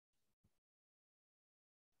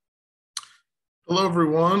Hello,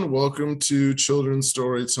 everyone. Welcome to Children's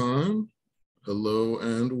Story Time. Hello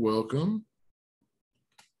and welcome.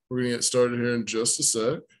 We're going to get started here in just a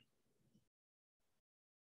sec.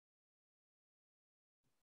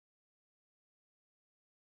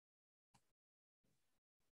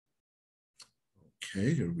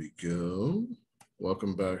 Okay, here we go.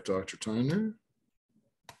 Welcome back, Dr. Tyner.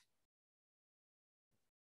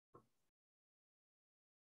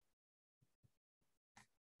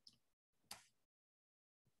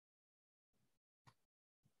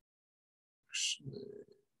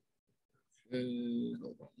 Okay,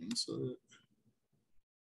 hold on one sec.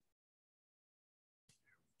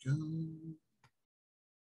 Here we go.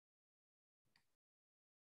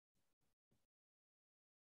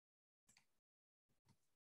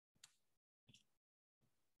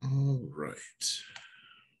 All right.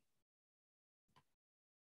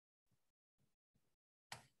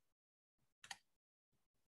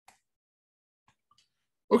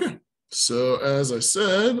 Okay, so as I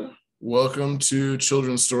said, welcome to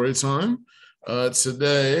Children's Story Time.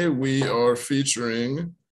 Today we are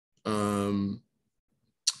featuring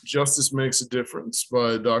Justice Makes a Difference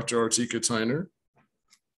by Dr. Artika Tyner.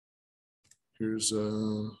 Here's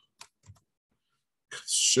a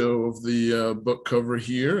show of the book cover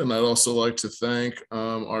here. And I'd also like to thank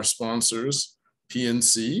our sponsors,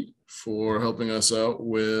 PNC, for helping us out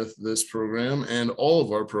with this program and all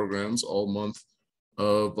of our programs all month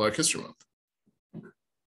of Black History Month.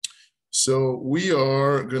 So we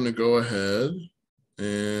are going to go ahead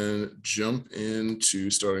and jump into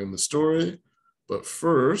starting the story. But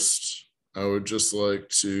first, I would just like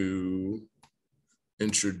to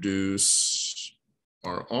introduce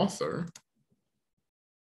our author.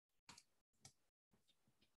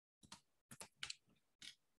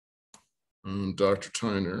 Dr.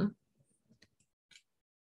 Tyner.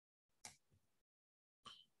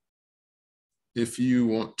 If you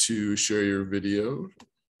want to share your video,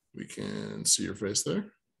 we can see your face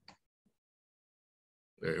there.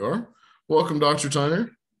 There you are. Welcome, Dr. Tyner.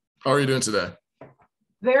 How are you doing today?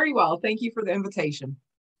 Very well. Thank you for the invitation.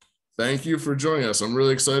 Thank you for joining us. I'm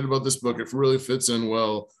really excited about this book. It really fits in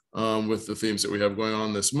well with the themes that we have going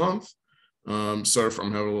on this month. Sorry if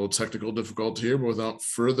I'm having a little technical difficulty here, but without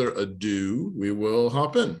further ado, we will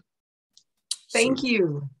hop in. Thank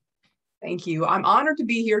you. Thank you. I'm honored to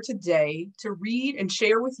be here today to read and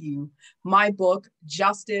share with you my book,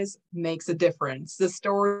 Justice Makes a Difference, the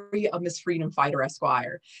story of Miss Freedom Fighter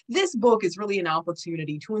Esquire. This book is really an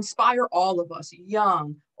opportunity to inspire all of us,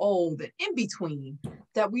 young, old, and in between,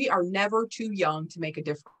 that we are never too young to make a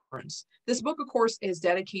difference. This book, of course, is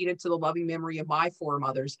dedicated to the loving memory of my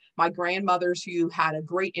foremothers, my grandmothers who had a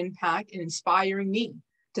great impact in inspiring me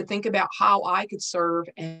to think about how I could serve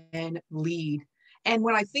and lead. And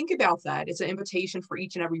when I think about that, it's an invitation for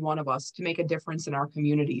each and every one of us to make a difference in our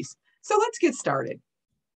communities. So let's get started.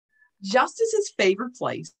 Justice's favorite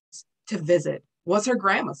place to visit was her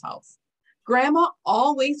grandma's house. Grandma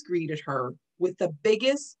always greeted her with the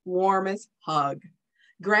biggest, warmest hug.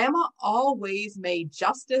 Grandma always made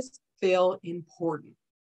Justice feel important.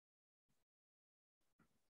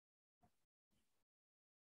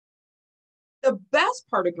 The best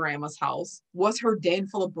part of Grandma's house was her den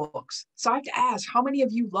full of books. So I have to ask, how many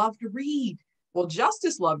of you love to read? Well,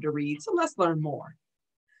 Justice loved to read, so let's learn more.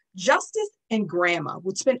 Justice and Grandma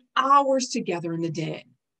would spend hours together in the den,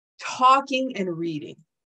 talking and reading.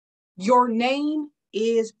 Your name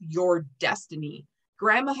is your destiny.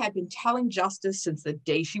 Grandma had been telling Justice since the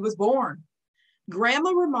day she was born.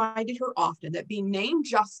 Grandma reminded her often that being named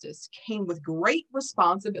Justice came with great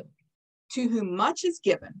responsibility. To whom much is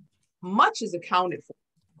given, much is accounted for,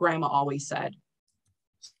 Grandma always said.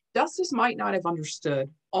 Justice might not have understood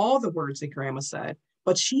all the words that Grandma said,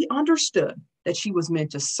 but she understood that she was meant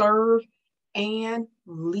to serve and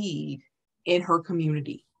lead in her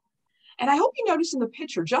community. And I hope you notice in the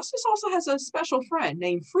picture, Justice also has a special friend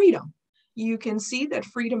named Freedom. You can see that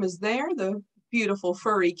Freedom is there, the beautiful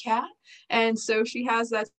furry cat. And so she has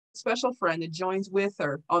that special friend that joins with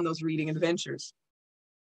her on those reading adventures.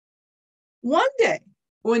 One day,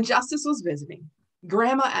 when Justice was visiting,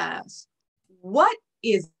 Grandma asked, "What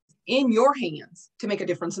is in your hands to make a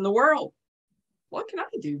difference in the world?" "What can I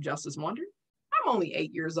do?" Justice wondered. "I'm only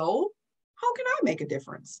 8 years old. How can I make a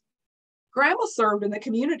difference?" Grandma served in the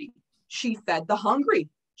community. She fed the hungry,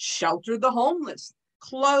 sheltered the homeless,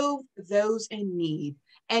 clothed those in need,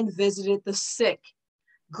 and visited the sick.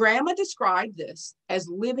 Grandma described this as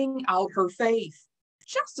living out her faith.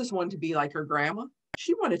 Justice wanted to be like her grandma.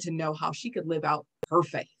 She wanted to know how she could live out her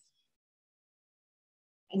faith.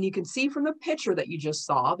 And you can see from the picture that you just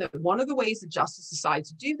saw that one of the ways that Justice decides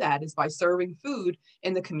to do that is by serving food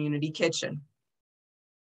in the community kitchen.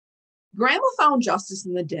 Grandma found Justice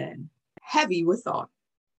in the den, heavy with thought.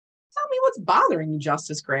 Tell me what's bothering you,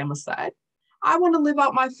 Justice, Grandma said. I want to live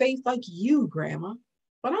out my faith like you, Grandma,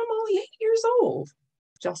 but I'm only 8 years old,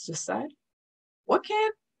 Justice said. What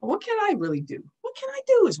can I really do? What can I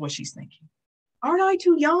do is what she's thinking. Aren't I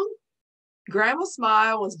too young? Grandma's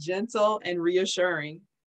smile was gentle and reassuring.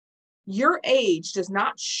 Your age does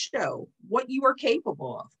not show what you are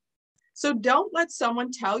capable of. So don't let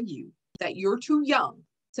someone tell you that you're too young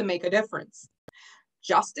to make a difference.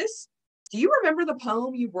 Justice, do you remember the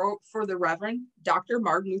poem you wrote for the Reverend Dr.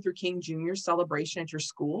 Martin Luther King Jr. celebration at your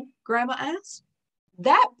school? Grandma asked.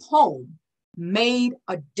 That poem made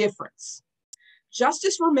a difference.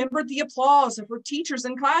 Justice remembered the applause of her teachers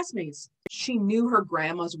and classmates. She knew her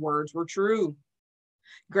grandma's words were true.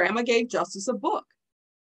 Grandma gave Justice a book.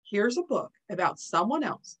 Here's a book about someone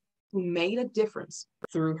else who made a difference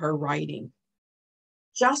through her writing.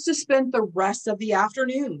 Justice spent the rest of the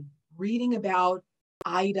afternoon reading about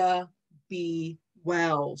Ida B.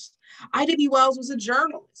 Wells. Ida B. Wells was a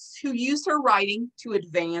journalist who used her writing to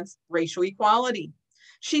advance racial equality.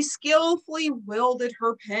 She skillfully wielded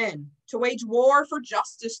her pen to wage war for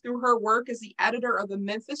justice through her work as the editor of the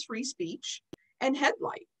Memphis Free Speech and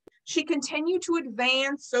Headlight. She continued to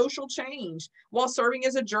advance social change while serving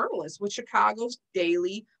as a journalist with Chicago's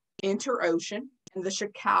Daily Inter-Ocean and the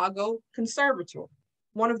Chicago Conservator,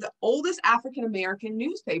 one of the oldest African-American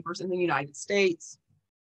newspapers in the United States.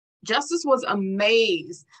 Justice was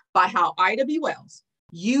amazed by how Ida B. Wells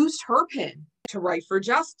used her pen to write for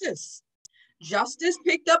justice. Justice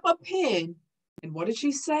picked up a pen, and what did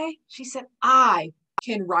she say? She said, I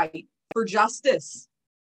can write for justice.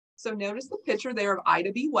 So notice the picture there of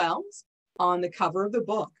Ida B. Wells on the cover of the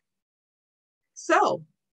book. So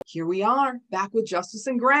here we are, back with Justice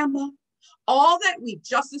and Grandma. All that week,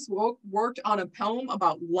 Justice worked on a poem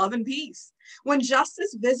about love and peace. When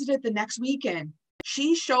Justice visited the next weekend,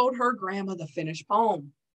 she showed her grandma the finished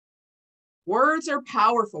poem. Words are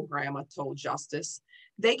powerful, Grandma told Justice.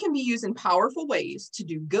 They can be used in powerful ways to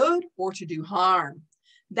do good or to do harm.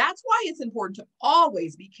 That's why it's important to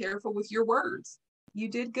always be careful with your words. You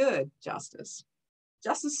did good, Justice.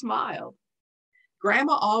 Justice smiled.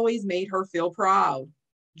 Grandma always made her feel proud.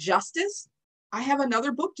 Justice, I have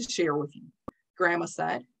another book to share with you, Grandma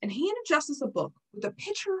said, and handed Justice a book with a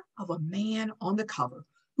picture of a man on the cover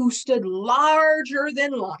who stood larger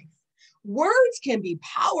than life. Words can be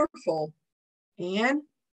powerful, and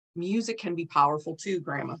music can be powerful too,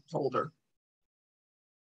 Grandma told her.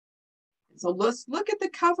 So let's look at the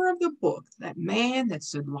cover of the book, that man that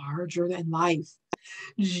stood larger than life.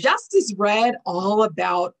 Justice read all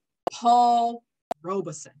about Paul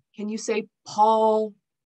Robeson. Can you say Paul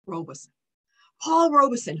Robeson? Paul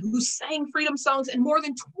Robeson, who sang freedom songs in more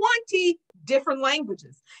than 20 different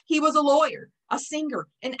languages. He was a lawyer, a singer,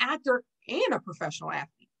 an actor, and a professional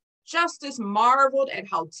athlete. Justice marveled at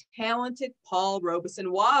how talented Paul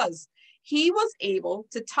Robeson was. He was able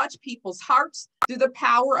to touch people's hearts through the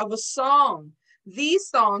power of a song. These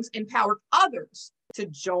songs empowered others to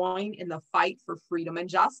join in the fight for freedom and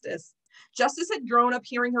justice. Justice had grown up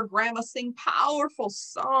hearing her grandma sing powerful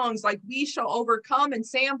songs like We Shall Overcome and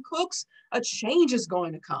Sam Cooke's A Change Is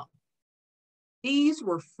Going to Come. These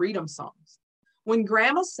were freedom songs. When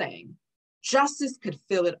grandma sang, Justice could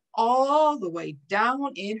feel it all the way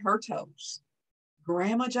down in her toes.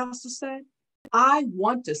 Grandma, Justice said, I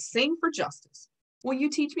want to sing for justice. Will you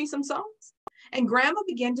teach me some songs? And Grandma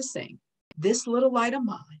began to sing, This Little Light of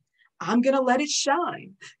Mine, I'm going to let it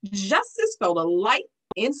shine. Justice felt a light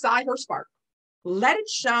inside her spark. Let it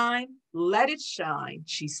shine,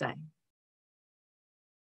 she sang.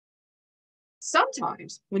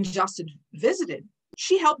 Sometimes when Justice visited,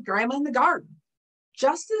 she helped Grandma in the garden.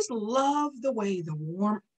 Justice loved the way the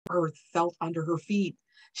warm earth felt under her feet.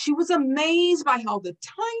 She was amazed by how the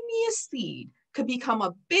tiniest seed could become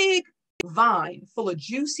a big vine full of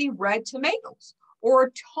juicy red tomatoes or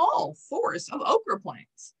a tall forest of okra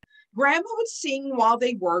plants. Grandma would sing while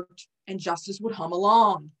they worked and Justice would hum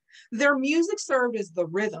along. Their music served as the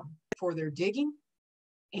rhythm for their digging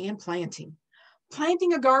and planting.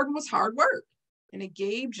 Planting a garden was hard work, and it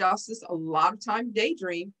gave Justice a lot of time to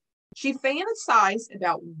daydream. She fantasized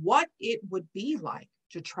about what it would be like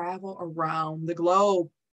to travel around the globe.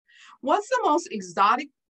 What's the most exotic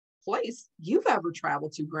place you've ever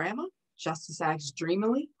traveled to, Grandma? Justice asked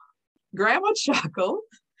dreamily. Grandma chuckled.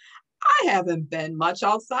 I haven't been much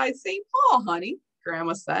outside St. Paul, honey,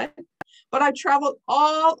 Grandma said, but I traveled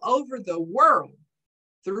all over the world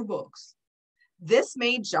through books. This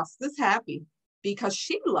made Justice happy because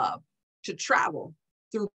she loved to travel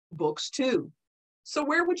through books too. So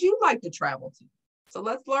where would you like to travel to? So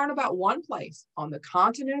let's learn about one place on the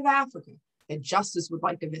continent of Africa that Justice would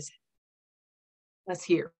like to visit. Let's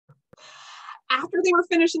hear. After they were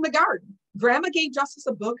finished in the garden, Grandma gave Justice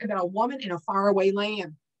a book about a woman in a faraway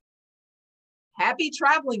land. Happy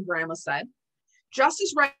traveling, Grandma said.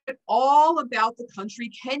 Justice read all about the country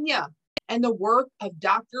Kenya and the work of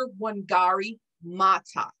Dr. Wangari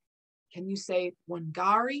Maathai. Can you say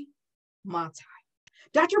Wangari Maathai?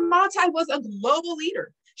 Dr. Maathai was a global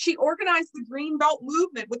leader. She organized the Green Belt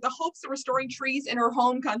movement with the hopes of restoring trees in her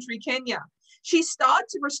home country, Kenya. She sought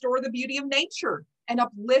to restore the beauty of nature and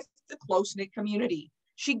uplift the close-knit community.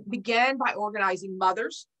 She began by organizing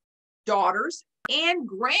mothers, daughters, and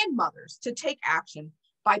grandmothers to take action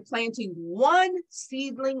by planting one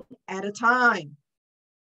seedling at a time.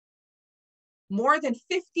 More than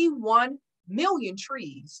 51 million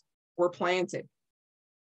trees were planted.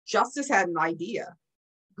 Justice had an idea.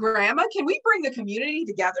 Grandma, can we bring the community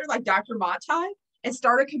together like Dr. Maathai and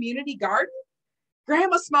start a community garden?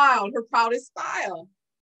 Grandma smiled her proudest smile.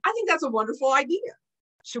 I think that's a wonderful idea.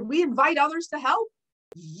 Should we invite others to help?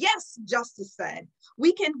 Yes, Justice said.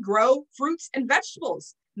 We can grow fruits and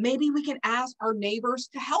vegetables. Maybe we can ask our neighbors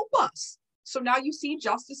to help us. So now you see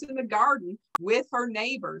Justice in the garden with her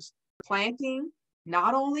neighbors, planting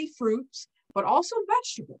not only fruits, but also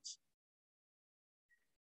vegetables.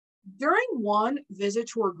 During one visit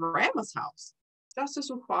to her grandma's house, Justice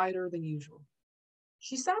was quieter than usual.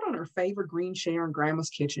 She sat on her favorite green chair in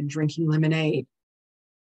Grandma's kitchen, drinking lemonade.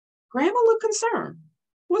 Grandma looked concerned.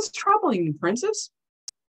 What's troubling you, Princess?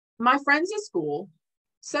 My friends at school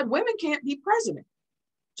said women can't be president,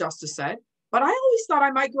 Justice said, but I always thought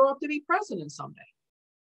I might grow up to be president someday.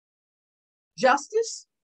 Justice,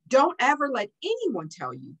 don't ever let anyone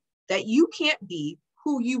tell you that you can't be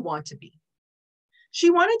who you want to be. She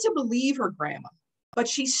wanted to believe her grandma, but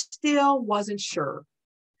she still wasn't sure.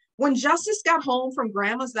 When Justice got home from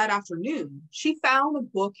Grandma's that afternoon, she found a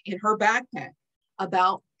book in her backpack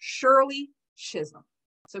about Shirley Chisholm.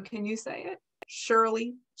 So can you say it?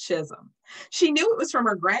 Shirley Chisholm. She knew it was from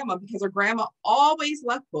her grandma because her grandma always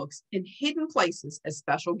left books in hidden places as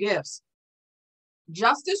special gifts.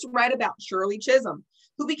 Justice read about Shirley Chisholm,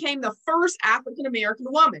 who became the first African-American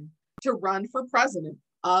woman to run for president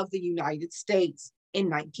of the United States in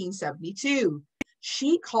 1972.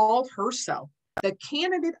 She called herself the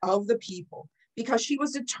candidate of the people because she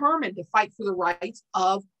was determined to fight for the rights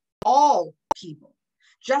of all people.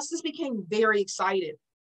 Justice became very excited.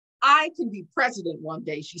 I can be president one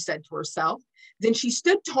day, she said to herself. Then she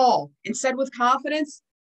stood tall and said with confidence,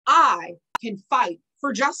 I can fight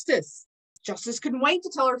for justice. Justice couldn't wait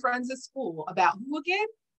to tell her friends at school about who again?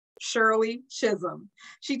 Shirley Chisholm.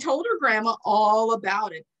 She told her grandma all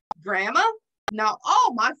about it. Grandma, now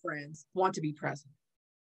all my friends want to be president.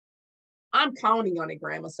 I'm counting on it,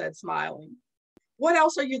 Grandma said, smiling. What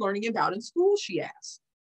else are you learning about in school, she asked.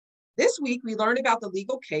 This week, we learned about the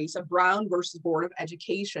legal case of Brown versus Board of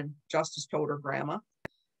Education, Justice told her grandma.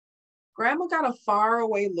 Grandma got a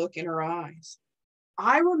faraway look in her eyes.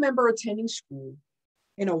 I remember attending school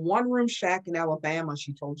in a one-room shack in Alabama,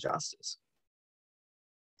 she told Justice.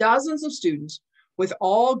 Dozens of students with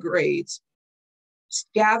all grades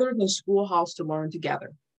gathered in the schoolhouse to learn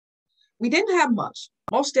together. We didn't have much.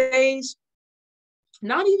 Most days,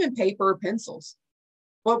 not even paper or pencils,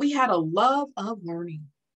 but we had a love of learning.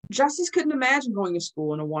 Justice couldn't imagine going to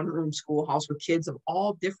school in a one-room schoolhouse with kids of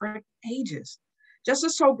all different ages.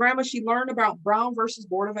 Justice told Grandma she learned about Brown versus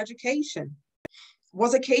Board of Education. It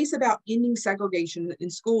was a case about ending segregation in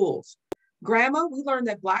schools. Grandma, we learned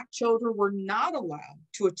that Black children were not allowed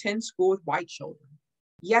to attend school with white children.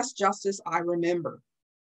 Yes, Justice, I remember,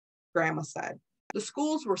 Grandma said. The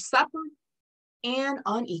schools were separate and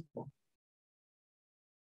unequal.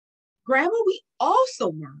 Grandma, we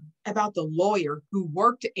also learned about the lawyer who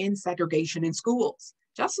worked to end segregation in schools.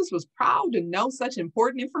 Justice was proud to know such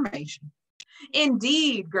important information.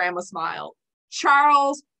 Indeed, Grandma smiled.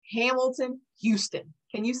 Charles Hamilton Houston.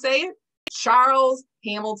 Can you say it? Charles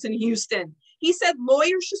Hamilton Houston. He said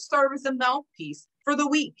lawyers should serve as a mouthpiece for the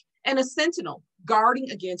weak and a sentinel guarding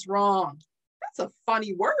against wrong. That's a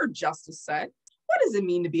funny word, Justice said. What does it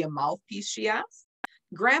mean to be a mouthpiece, she asked.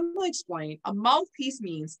 Grandma explained, a mouthpiece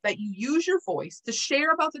means that you use your voice to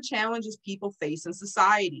share about the challenges people face in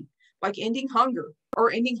society, like ending hunger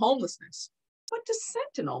or ending homelessness. What does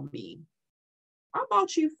sentinel mean? How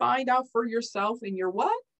about you find out for yourself in your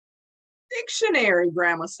what? Dictionary,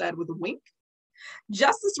 Grandma said with a wink.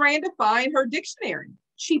 Justice ran to find her dictionary.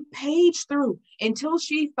 She paged through until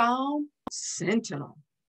she found sentinel.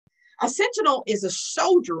 A sentinel is a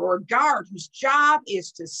soldier or a guard whose job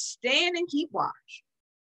is to stand and keep watch.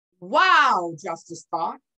 Wow, Justice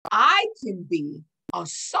thought, I can be a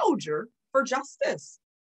soldier for justice.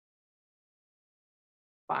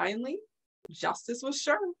 Finally, Justice was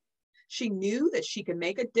sure. She knew that she could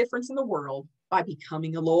make a difference in the world by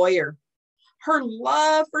becoming a lawyer. Her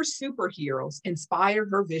love for superheroes inspired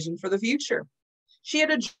her vision for the future. She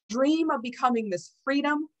had a dream of becoming this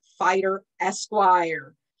freedom fighter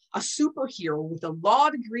esquire, a superhero with a law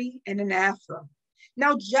degree and an afro.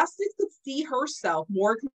 Now, Justice could see herself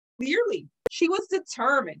more clearly. She was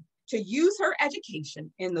determined to use her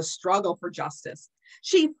education in the struggle for justice.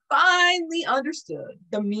 She finally understood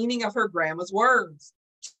the meaning of her grandma's words.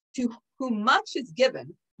 To whom much is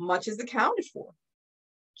given, much is accounted for.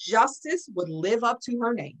 Justice would live up to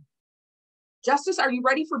her name. Justice, are you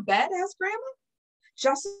ready for bed? Asked Grandma.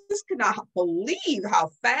 Justice could not believe how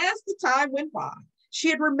fast the time went by. She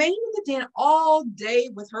had remained in the den all day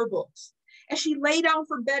with her books. As she lay down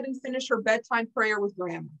for bed and finished her bedtime prayer with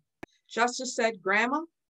Grandma, Justice said, Grandma,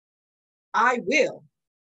 I will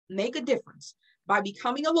make a difference by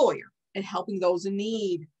becoming a lawyer and helping those in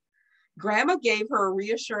need. Grandma gave her a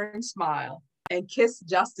reassuring smile and kissed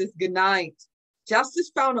Justice goodnight.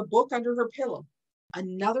 Justice found a book under her pillow,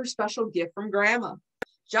 another special gift from Grandma.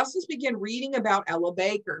 Justice began reading about Ella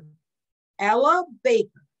Baker. Ella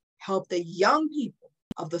Baker helped the young people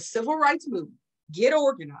of the civil rights movement get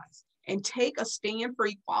organized and take a stand for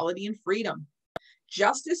equality and freedom.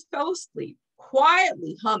 Justice fell asleep,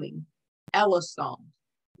 quietly humming Ella's song.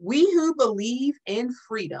 We who believe in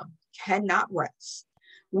freedom cannot rest.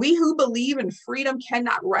 We who believe in freedom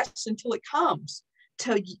cannot rest until it comes.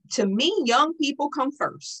 To me, young people come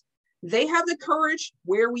first. They have the courage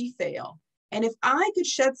where we fail. And if I could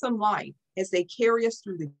shed some light as they carry us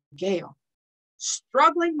through the gale,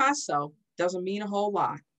 struggling myself doesn't mean a whole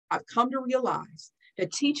lot. I've come to realize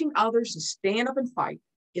that teaching others to stand up and fight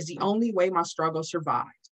is the only way my struggle survives.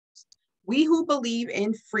 We who believe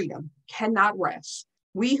in freedom cannot rest.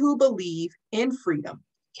 We who believe in freedom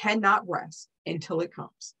cannot rest until it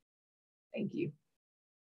comes. Thank you.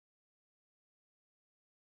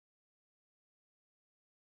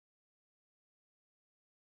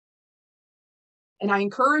 And I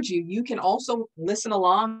encourage you, you can also listen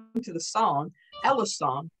along to the song, Ella's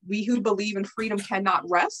song, We Who Believe in Freedom Cannot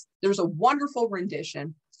Rest. There's a wonderful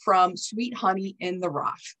rendition from Sweet Honey in the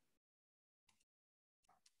Rock.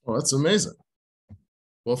 Well, that's amazing.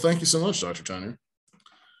 Well, thank you so much, Dr. Tyner.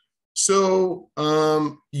 So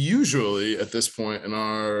usually at this point in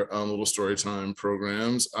our little story time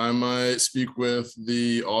programs, I might speak with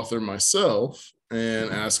the author myself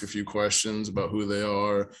and ask a few questions about who they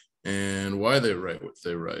are and why they write what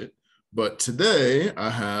they write. But today I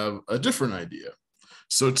have a different idea.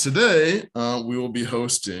 So today we will be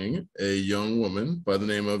hosting a young woman by the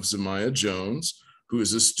name of Zyhmiya Jones, who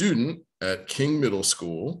is a student at King Middle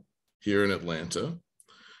School here in Atlanta.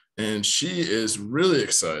 And she is really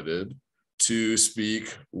excited to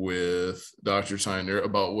speak with Dr. Tyner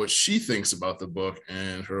about what she thinks about the book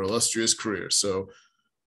and her illustrious career. So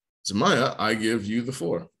Zyhmiya, I give you the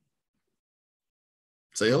floor.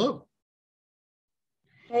 Say hello.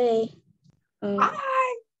 Hey.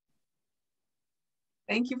 Hi.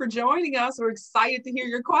 Thank you for joining us. We're excited to hear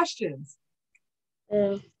your questions.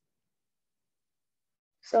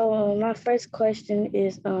 So my first question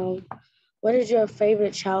is, what is your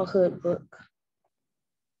favorite childhood book?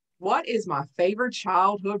 What is my favorite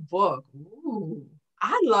childhood book? Ooh,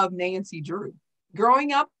 I love Nancy Drew.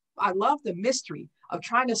 Growing up, I loved the mystery of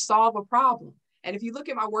trying to solve a problem. And if you look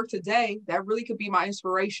at my work today, that really could be my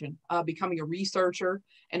inspiration, becoming a researcher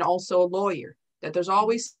and also a lawyer, that there's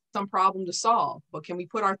always some problem to solve, but can we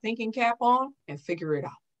put our thinking cap on and figure it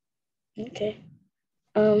out? Okay.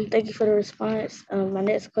 Thank you for the response. My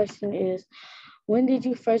next question is, when did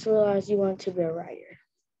you first realize you wanted to be a writer?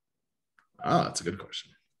 That's a good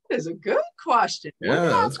question. That is a good question. Yeah, when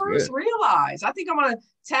did I that's first realize? I think I'm going to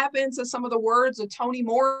tap into some of the words of Toni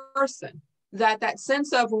Morrison, that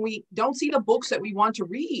sense of when we don't see the books that we want to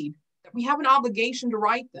read, that we have an obligation to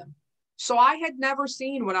write them. So I had never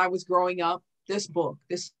seen when I was growing up this book,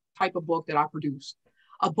 this type of book that I produced,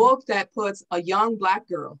 a book that puts a young Black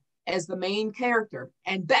girl as the main character,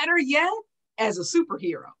 and better yet, as a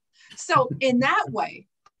superhero. So in that way,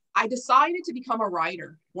 I decided to become a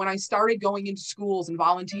writer when I started going into schools and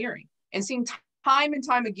volunteering and seeing time and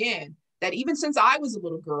time again that even since I was a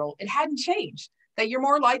little girl, it hadn't changed, that you're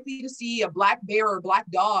more likely to see a Black bear or a Black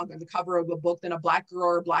dog on the cover of a book than a Black girl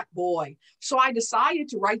or a Black boy. So I decided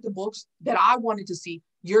to write the books that I wanted to see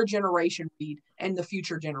your generation read and the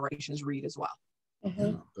future generations read as well. Mm-hmm.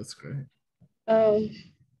 Yeah, that's great.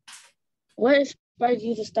 What inspired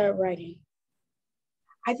you to start writing?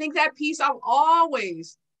 I think that piece I've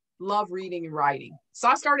always loved reading and writing. So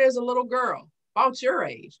I started as a little girl. about your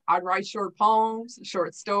age. I'd write short poems,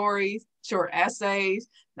 short stories, short essays.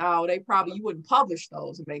 Now, you wouldn't publish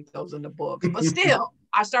those and make those into books, but still,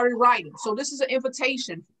 I started writing. So this is an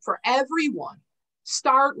invitation for everyone.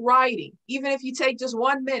 Start writing. Even if you take just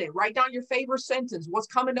 1 minute, write down your favorite sentence. What's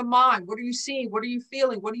coming to mind? What are you seeing? What are you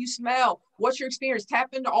feeling? What do you smell? What's your experience?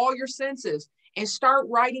 Tap into all your senses and start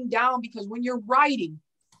writing down, because when you're writing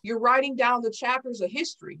down the chapters of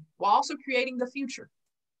history while also creating the future.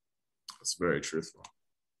 That's very truthful.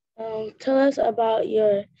 Tell us about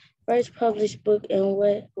your first published book and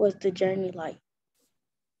what was the journey like?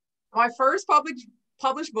 My first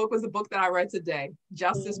published book was the book that I read today,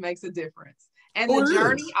 Justice Makes a Difference. And the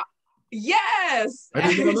journey, yes.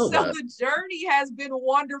 I didn't know that. The journey has been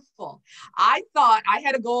wonderful. I thought I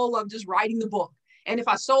had a goal of just writing the book. And if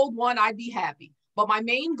I sold one, I'd be happy. But my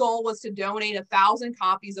main goal was to donate 1,000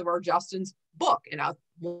 copies of our Justin's book. And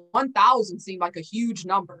 1,000 seemed like a huge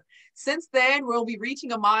number. Since then, we'll be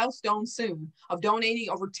reaching a milestone soon of donating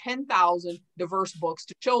over 10,000 diverse books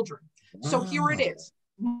to children. Wow. So here it is.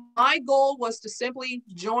 My goal was to simply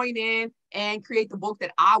join in and create the book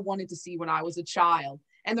that I wanted to see when I was a child.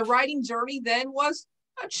 And the writing journey then was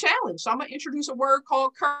a challenge. So I'm going to introduce a word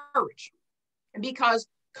called courage. And because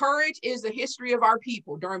courage is the history of our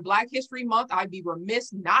people. During Black History Month, I'd be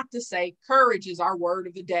remiss not to say courage is our word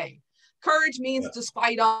of the day. Courage means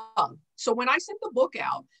despite of. So when I sent the book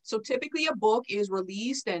out, so typically a book is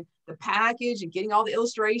released and the package and getting all the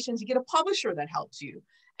illustrations, you get a publisher that helps you.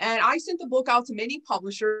 And I sent the book out to many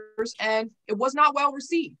publishers and it was not well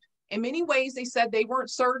received. In many ways, they said they weren't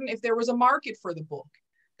certain if there was a market for the book.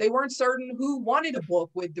 They weren't certain who wanted a book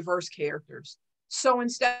with diverse characters. So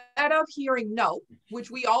instead of hearing no, which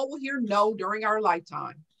we all will hear no during our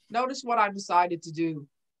lifetime, notice what I decided to do.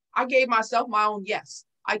 I gave myself my own yes.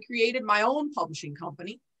 I created my own publishing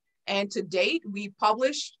company. And to date, we've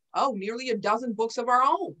published, nearly a dozen books of our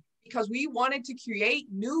own, because we wanted to create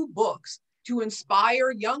new books to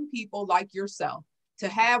inspire young people like yourself to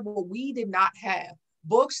have what we did not have,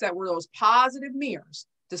 books that were those positive mirrors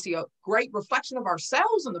to see a great reflection of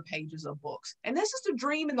ourselves on the pages of books. And this is the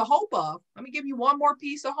dream and the hope of, let me give you one more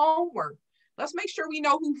piece of homework. Let's make sure we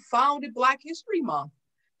know who founded Black History Month,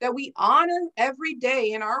 that we honor every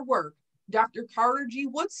day in our work, Dr. Carter G.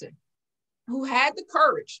 Woodson, who had the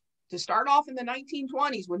courage to start off in the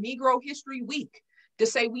 1920s with Negro History Week to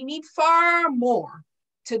say we need far more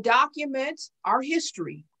to document our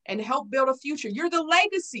history and help build a future. You're the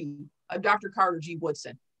legacy of Dr. Carter G.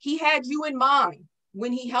 Woodson. He had you in mind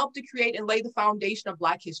when he helped to create and lay the foundation of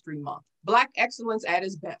Black History Month. Black excellence at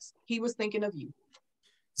its best. He was thinking of you.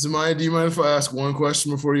 Zyhmiya, do you mind if I ask one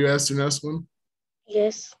question before you ask your next one?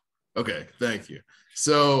 Yes. Okay, thank you.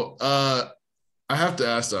 So I have to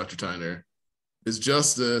ask Dr. Tyner, is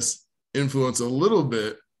justice influence a little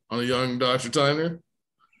bit on a young Dr. Tyner?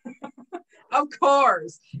 Of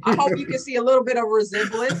course. I hope you can see a little bit of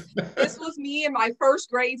resemblance. This was me in my first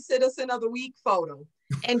grade Citizen of the Week photo.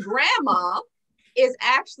 And grandma is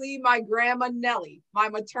actually my grandma Nellie, my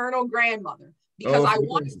maternal grandmother, because I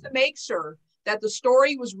wanted to make sure that the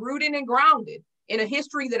story was rooted and grounded in a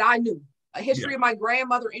history that I knew, a history of my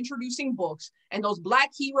grandmother introducing books and those Black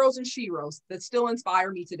heroes and sheroes that still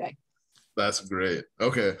inspire me today. That's great.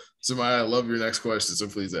 Okay. Zyhmiya, I love your next question, so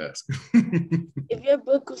please ask. If your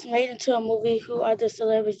book was made into a movie, who are the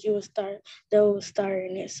celebrities you would star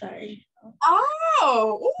in it? Sorry.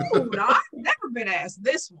 I've never been asked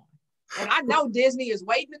this one. And I know Disney is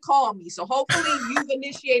waiting to call me. So hopefully you've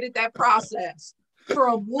initiated that process for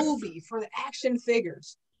a movie, for the action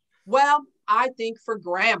figures. Well, I think for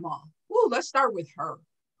grandma, let's start with her.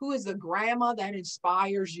 Who is the grandma that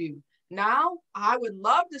inspires you? Now, I would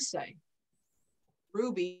love to say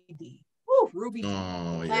Ruby D. Ruby D.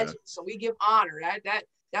 Yeah. So we give honor.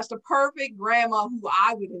 That's the perfect grandma who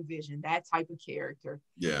I would envision, that type of character.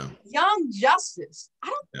 Yeah. Young Justice. I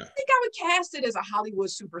don't think I would cast it as a Hollywood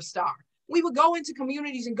superstar. We would go into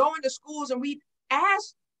communities and go into schools and we'd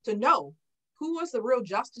ask to know who was the real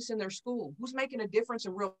justice in their school, who's making a difference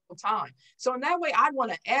in real time. So in that way, I'd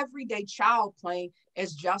want an everyday child playing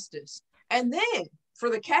as Justice. And then for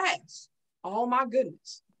the cast, oh my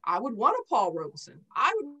goodness, I would want a Paul Robeson.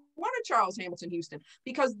 I would want a Charles Hamilton Houston,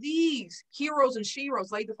 because these heroes and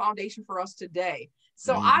sheroes laid the foundation for us today.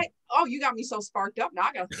 So you got me so sparked up. Now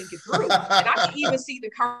I got to think it through. And I can even see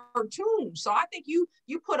the cartoon. So I think you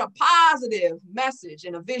put a positive message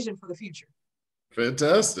and a vision for the future.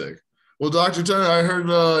 Fantastic. Well, Dr. Tyner, I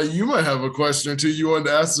heard you might have a question or two you wanted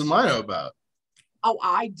to ask Zyhmiya about. Oh,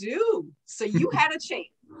 I do. So you had a chance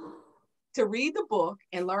to read the book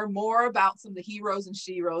and learn more about some of the heroes and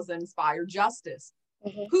sheroes that inspired justice.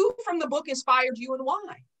 Mm-hmm. Who from the book inspired you and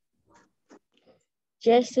why?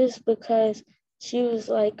 Justice because she was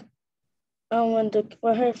like, when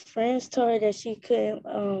her friends told her that she couldn't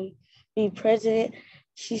be president,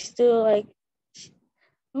 she still like,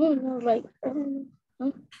 I don't know, like, I don't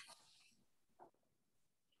know.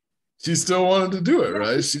 She still wanted to do it,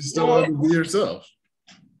 right? She still wanted to be herself.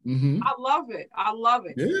 Mm-hmm. I love it. I love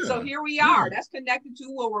it. Yeah. So here we are. That's connected to,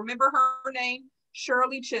 we'll remember her name,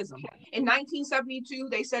 Shirley Chisholm. In 1972,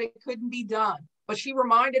 they said it couldn't be done, but she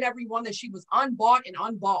reminded everyone that she was unbought and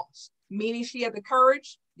unbossed, meaning she had the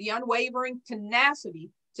courage, the unwavering tenacity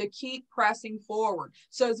to keep pressing forward.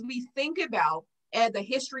 So as we think about the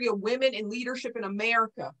history of women in leadership in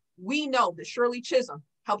America, we know that Shirley Chisholm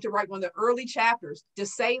helped to write one of the early chapters to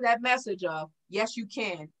say that message of, yes, you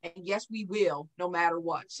can, and yes, we will, no matter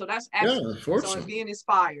what. So that's excellent. So I'm being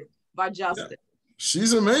inspired by Justice. Yeah.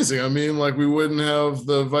 She's amazing. I mean, like, we wouldn't have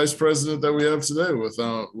the vice president that we have today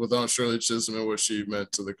without Shirley Chisholm and what she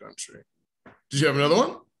meant to the country. Did you have another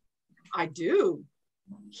one? I do.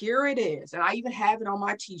 Here it is. And I even have it on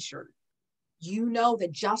my t-shirt. You know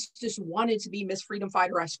that Justice wanted to be Miss Freedom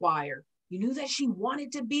Fighter Esquire. You knew that she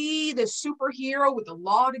wanted to be the superhero with a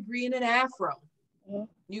law degree and an afro. Mm-hmm.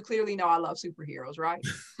 You clearly know I love superheroes, right?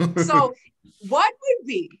 So what would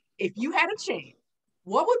be, if you had a chance,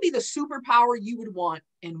 what would be the superpower you would want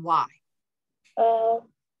and why?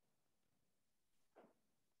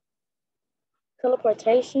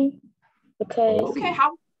 Teleportation. Because okay,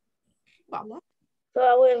 how? Well, I love it. So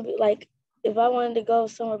I wouldn't be like, if I wanted to go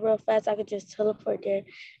somewhere real fast, I could just teleport there,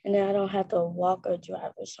 and then I don't have to walk or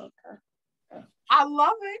drive or something. I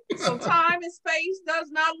love it. So time and space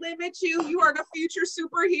does not limit you. You are the future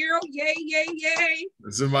superhero. Yay, yay, yay.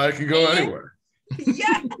 Somebody can go anywhere.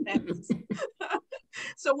 Yes.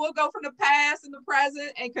 So we'll go from the past and the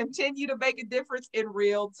present and continue to make a difference in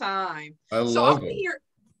real time. I love it. I want to hear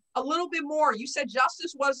a little bit more. You said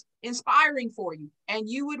Justice was inspiring for you and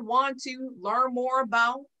you would want to learn more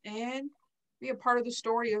about and be a part of the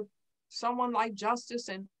story of someone like Justice,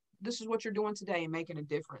 and this is what you're doing today and making a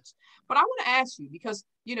difference. But I want to ask you, because,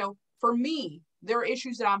 you know, for me, there are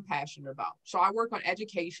issues that I'm passionate about. So I work on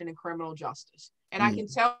education and criminal justice. And I can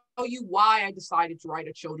tell you why I decided to write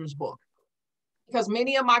a children's book. Because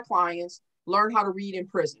many of my clients learn how to read in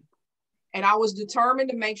prison. And I was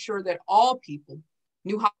determined to make sure that all people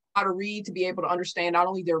knew how to read, to be able to understand not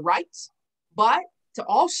only their rights, but to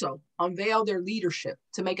also unveil their leadership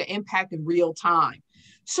to make an impact in real time.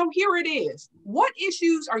 So here it is. What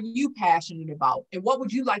issues are you passionate about, and what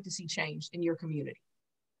would you like to see changed in your community?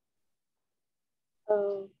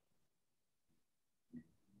 I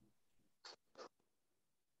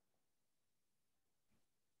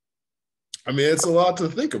mean, it's a lot to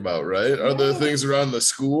think about, right? Are there things around the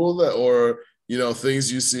school that, or, you know, things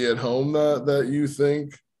you see at home that you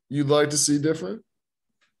think you'd like to see different?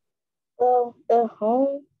 Well, at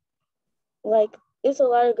home, like, it's a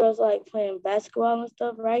lot of girls like playing basketball and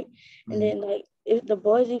stuff, right? Mm-hmm. And then like if the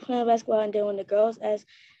boys be playing basketball, and then when the girls ask,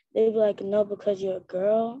 they be like, no, because you're a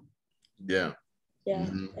girl. Yeah. Yeah.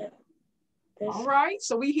 Mm-hmm. All right.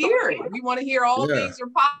 So we hear it. We want to hear all things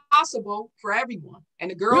are possible for everyone.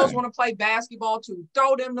 And the girls want to play basketball too.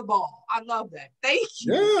 Throw them the ball. I love that. Thank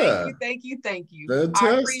you. Yeah. Thank you. Fantastic.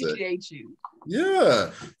 I appreciate you.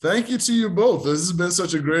 Yeah. Thank you to you both. This has been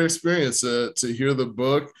such a great experience to hear the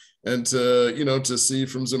book and to, you know, to see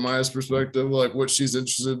from Zyhmiya's perspective, like what she's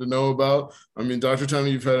interested to know about. I mean, Dr.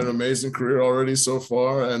 Tyner, you've had an amazing career already so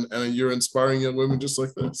far, and you're inspiring young women just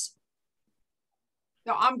like this.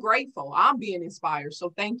 No, I'm grateful. I'm being inspired.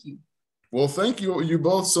 So thank you. Well, thank you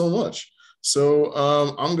both so much. So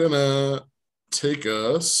I'm going to take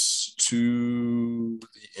us to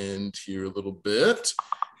the end here a little bit.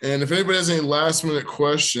 And if anybody has any last minute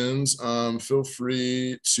questions, feel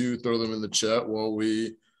free to throw them in the chat while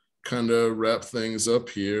we kind of wrap things up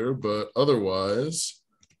here. But otherwise,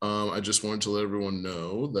 I just wanted to let everyone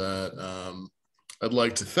know that I'd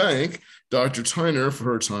like to thank Dr. Tyner for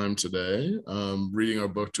her time today, reading our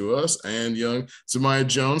book to us, and young Zyhmiya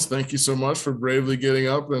Jones. Thank you so much for bravely getting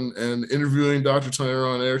up and interviewing Dr. Tyner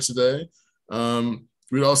on air today.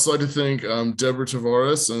 We'd also like to thank Deborah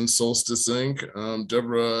Tavares and Solstice Inc.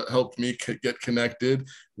 Deborah helped me get connected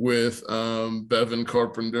with Bevan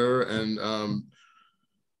Carpenter and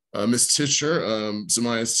Miss Titcher,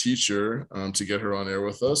 Zyhmiya's teacher, to get her on air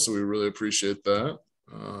with us. So we really appreciate that.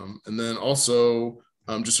 And then also,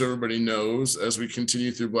 just so everybody knows, as we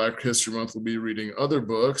continue through Black History Month, we'll be reading other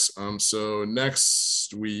books. So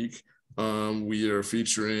next week, we are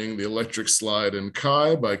featuring The Electric Slide in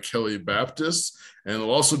Kai by Kelly Baptist. And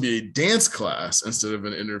it'll also be a dance class instead of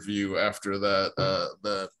an interview after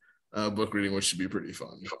that book reading, which should be pretty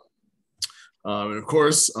fun. And of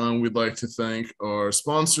course, we'd like to thank our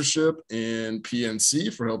sponsorship in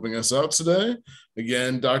PNC for helping us out today.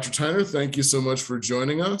 Again, Dr. Tyner, thank you so much for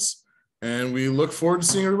joining us. And we look forward to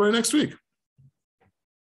seeing everybody next week.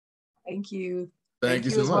 Thank you. Thank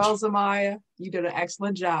you so as much. well, Zyhmiya. You did an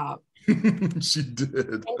excellent job. She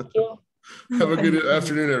did. Thank you. Have a good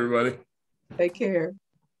afternoon, everybody. Take care.